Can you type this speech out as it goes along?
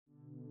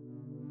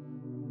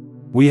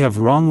We have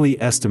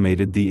wrongly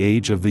estimated the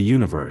age of the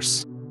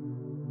universe.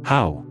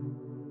 How?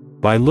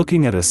 By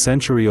looking at a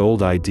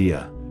century-old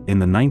idea, in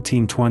the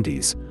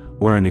 1920s,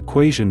 where an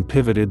equation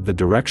pivoted the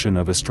direction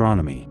of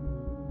astronomy.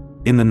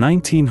 In the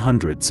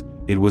 1900s,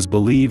 it was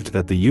believed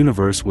that the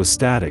universe was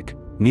static,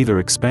 neither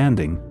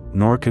expanding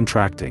nor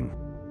contracting.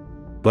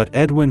 But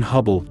Edwin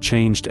Hubble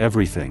changed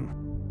everything.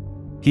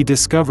 He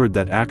discovered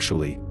that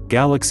actually,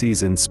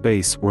 galaxies in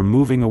space were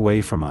moving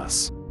away from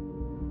us.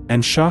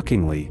 And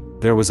shockingly,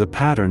 there was a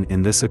pattern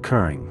in this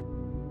occurring.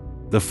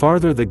 The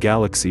farther the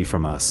galaxy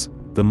from us,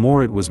 the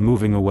more it was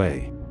moving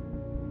away.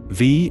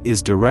 V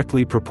is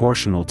directly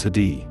proportional to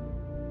d.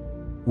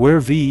 Where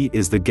v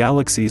is the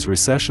galaxy's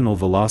recessional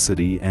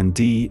velocity and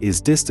d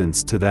is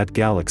distance to that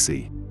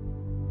galaxy.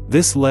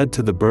 This led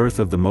to the birth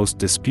of the most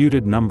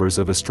disputed numbers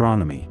of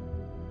astronomy.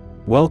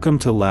 Welcome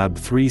to Lab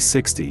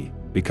 360,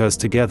 because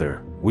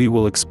together, we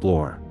will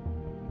explore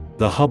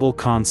the Hubble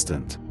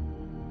constant.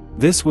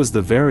 This was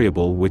the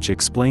variable which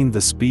explained the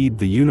speed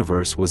the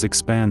universe was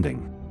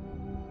expanding.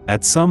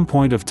 At some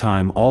point of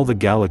time, all the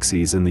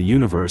galaxies in the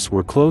universe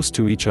were close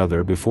to each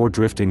other before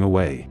drifting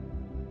away.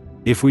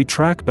 If we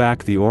track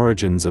back the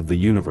origins of the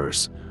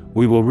universe,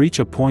 we will reach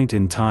a point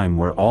in time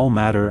where all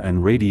matter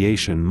and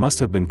radiation must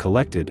have been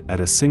collected at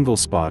a single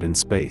spot in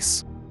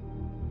space,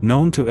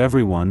 known to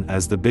everyone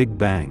as the Big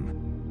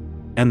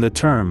Bang. And the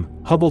term,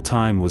 Hubble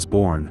time, was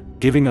born,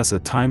 giving us a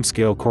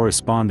timescale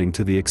corresponding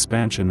to the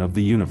expansion of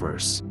the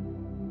universe.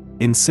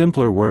 In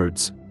simpler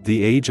words,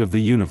 the age of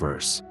the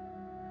universe.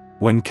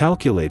 When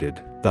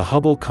calculated, the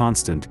Hubble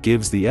constant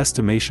gives the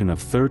estimation of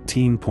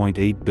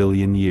 13.8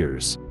 billion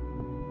years.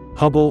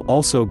 Hubble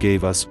also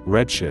gave us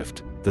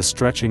redshift, the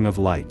stretching of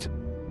light.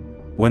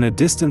 When a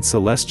distant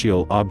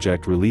celestial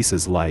object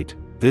releases light,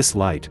 this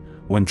light,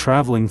 when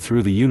traveling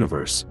through the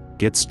universe,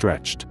 gets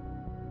stretched,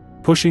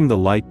 pushing the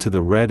light to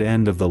the red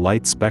end of the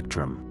light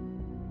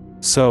spectrum.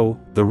 So,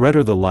 the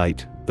redder the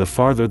light, the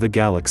farther the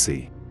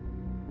galaxy.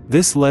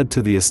 This led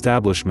to the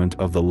establishment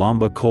of the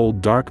Lambda cold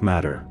dark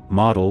matter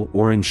model,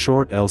 or in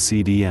short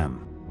LCDM.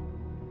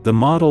 The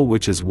model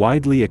which is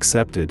widely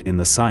accepted in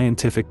the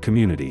scientific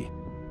community.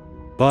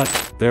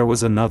 But, there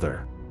was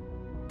another.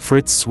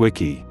 Fritz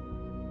Zwicky,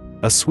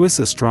 a Swiss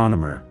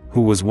astronomer,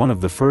 who was one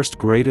of the first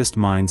greatest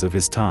minds of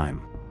his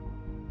time.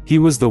 He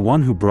was the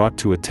one who brought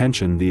to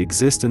attention the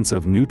existence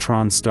of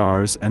neutron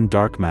stars and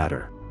dark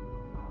matter.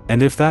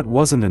 And if that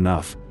wasn't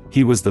enough,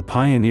 he was the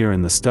pioneer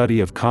in the study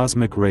of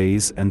cosmic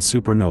rays and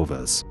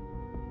supernovas.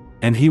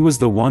 And he was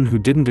the one who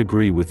didn't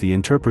agree with the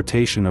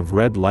interpretation of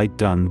red light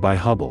done by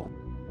Hubble.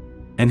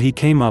 And he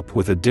came up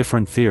with a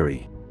different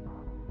theory.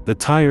 The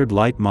tired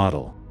light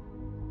model.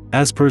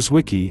 As per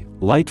Zwicky,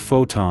 light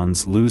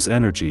photons lose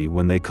energy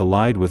when they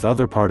collide with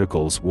other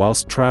particles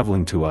whilst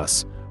traveling to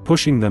us,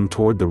 pushing them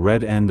toward the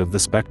red end of the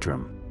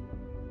spectrum.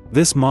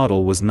 This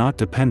model was not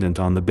dependent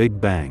on the Big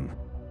Bang.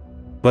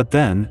 But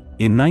then,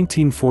 in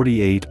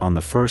 1948, on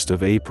the 1st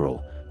of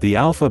April, the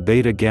Alpha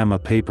Beta Gamma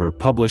paper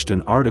published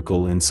an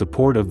article in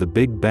support of the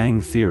Big Bang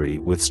theory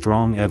with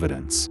strong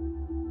evidence.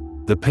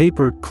 The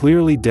paper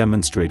clearly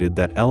demonstrated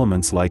that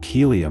elements like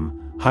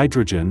helium,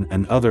 hydrogen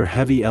and other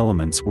heavy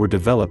elements were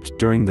developed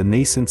during the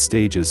nascent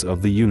stages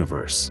of the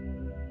universe.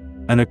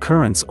 An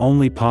occurrence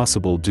only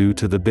possible due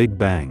to the Big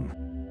Bang.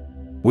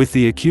 With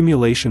the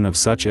accumulation of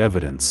such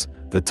evidence,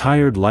 the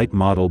tired light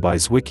model by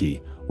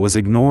Zwicky was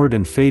ignored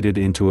and faded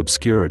into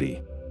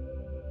obscurity.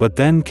 But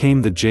then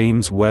came the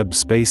James Webb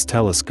Space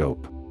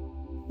Telescope.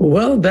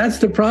 Well, that's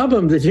the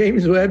problem. The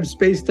James Webb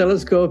Space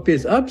Telescope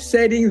is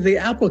upsetting the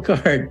apple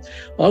cart.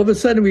 All of a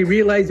sudden, we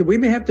realize that we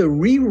may have to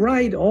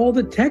rewrite all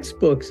the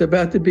textbooks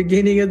about the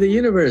beginning of the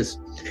universe.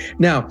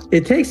 Now,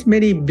 it takes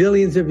many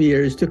billions of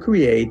years to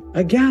create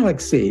a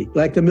galaxy,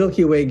 like the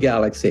Milky Way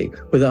galaxy,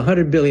 with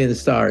 100 billion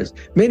stars,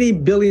 many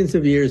billions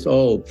of years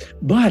old.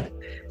 But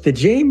the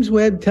James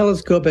Webb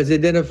Telescope has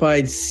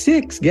identified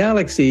 6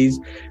 galaxies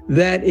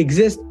that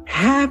exist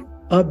half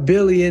a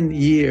billion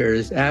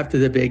years after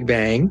the Big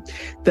Bang,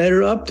 that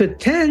are up to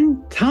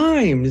 10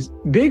 times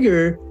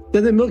bigger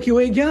than the Milky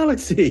Way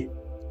galaxy.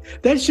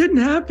 That shouldn't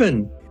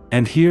happen.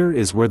 And here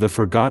is where the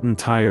forgotten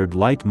tired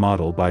light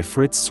model by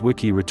Fritz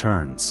Zwicky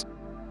returns.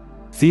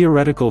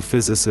 Theoretical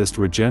physicist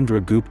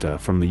Rajendra Gupta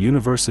from the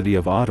University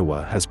of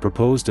Ottawa has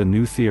proposed a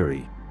new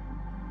theory.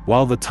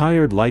 While the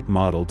tired light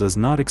model does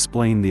not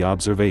explain the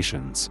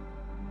observations,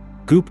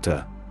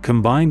 Gupta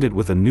combined it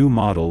with a new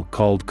model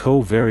called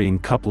co-varying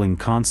coupling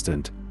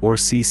constant, or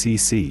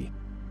CCC.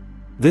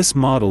 This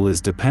model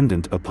is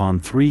dependent upon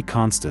 3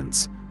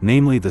 constants,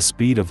 namely the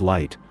speed of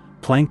light,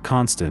 Planck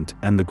constant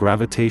and the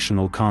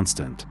gravitational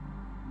constant.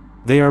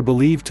 They are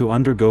believed to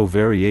undergo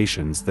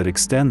variations that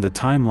extend the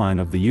timeline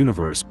of the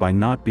universe by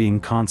not being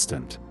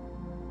constant.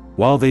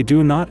 While they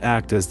do not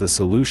act as the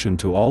solution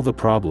to all the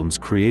problems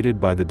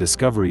created by the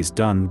discoveries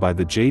done by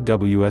the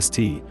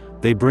JWST,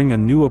 they bring a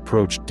new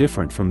approach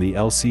different from the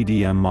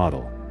LCDM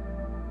model.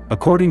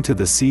 According to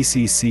the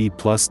CCC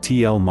plus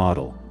TL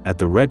model, at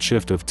the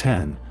redshift of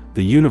 10,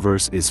 the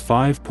universe is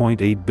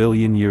 5.8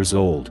 billion years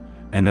old,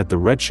 and at the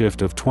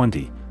redshift of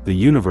 20, the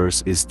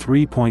universe is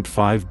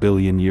 3.5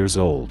 billion years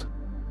old.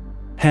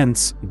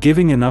 Hence,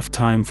 giving enough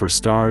time for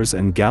stars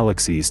and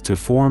galaxies to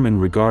form in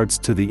regards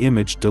to the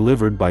image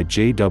delivered by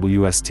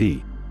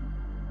JWST.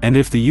 And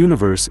if the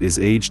universe is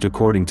aged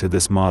according to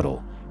this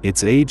model,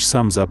 its age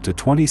sums up to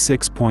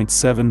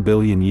 26.7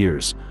 billion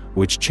years,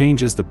 which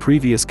changes the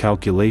previous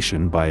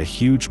calculation by a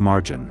huge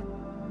margin.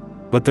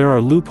 But there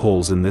are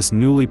loopholes in this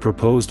newly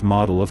proposed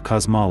model of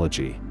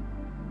cosmology.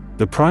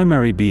 The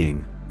primary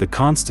being, the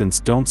constants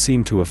don't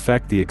seem to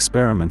affect the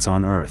experiments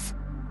on Earth.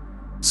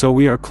 So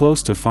we are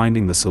close to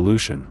finding the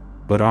solution,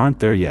 but aren't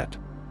there yet.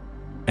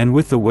 And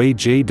with the way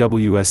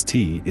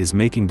JWST is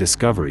making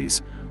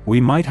discoveries, we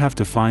might have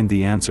to find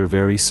the answer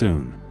very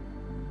soon.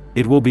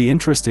 It will be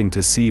interesting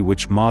to see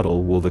which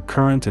model will the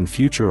current and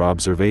future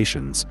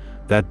observations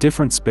that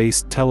different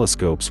space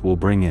telescopes will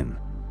bring in.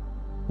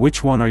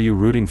 Which one are you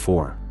rooting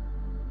for?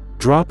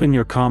 Drop in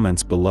your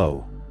comments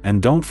below,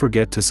 and don't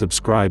forget to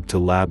subscribe to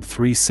Lab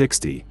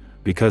 360,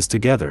 because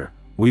together,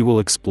 we will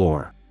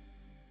explore.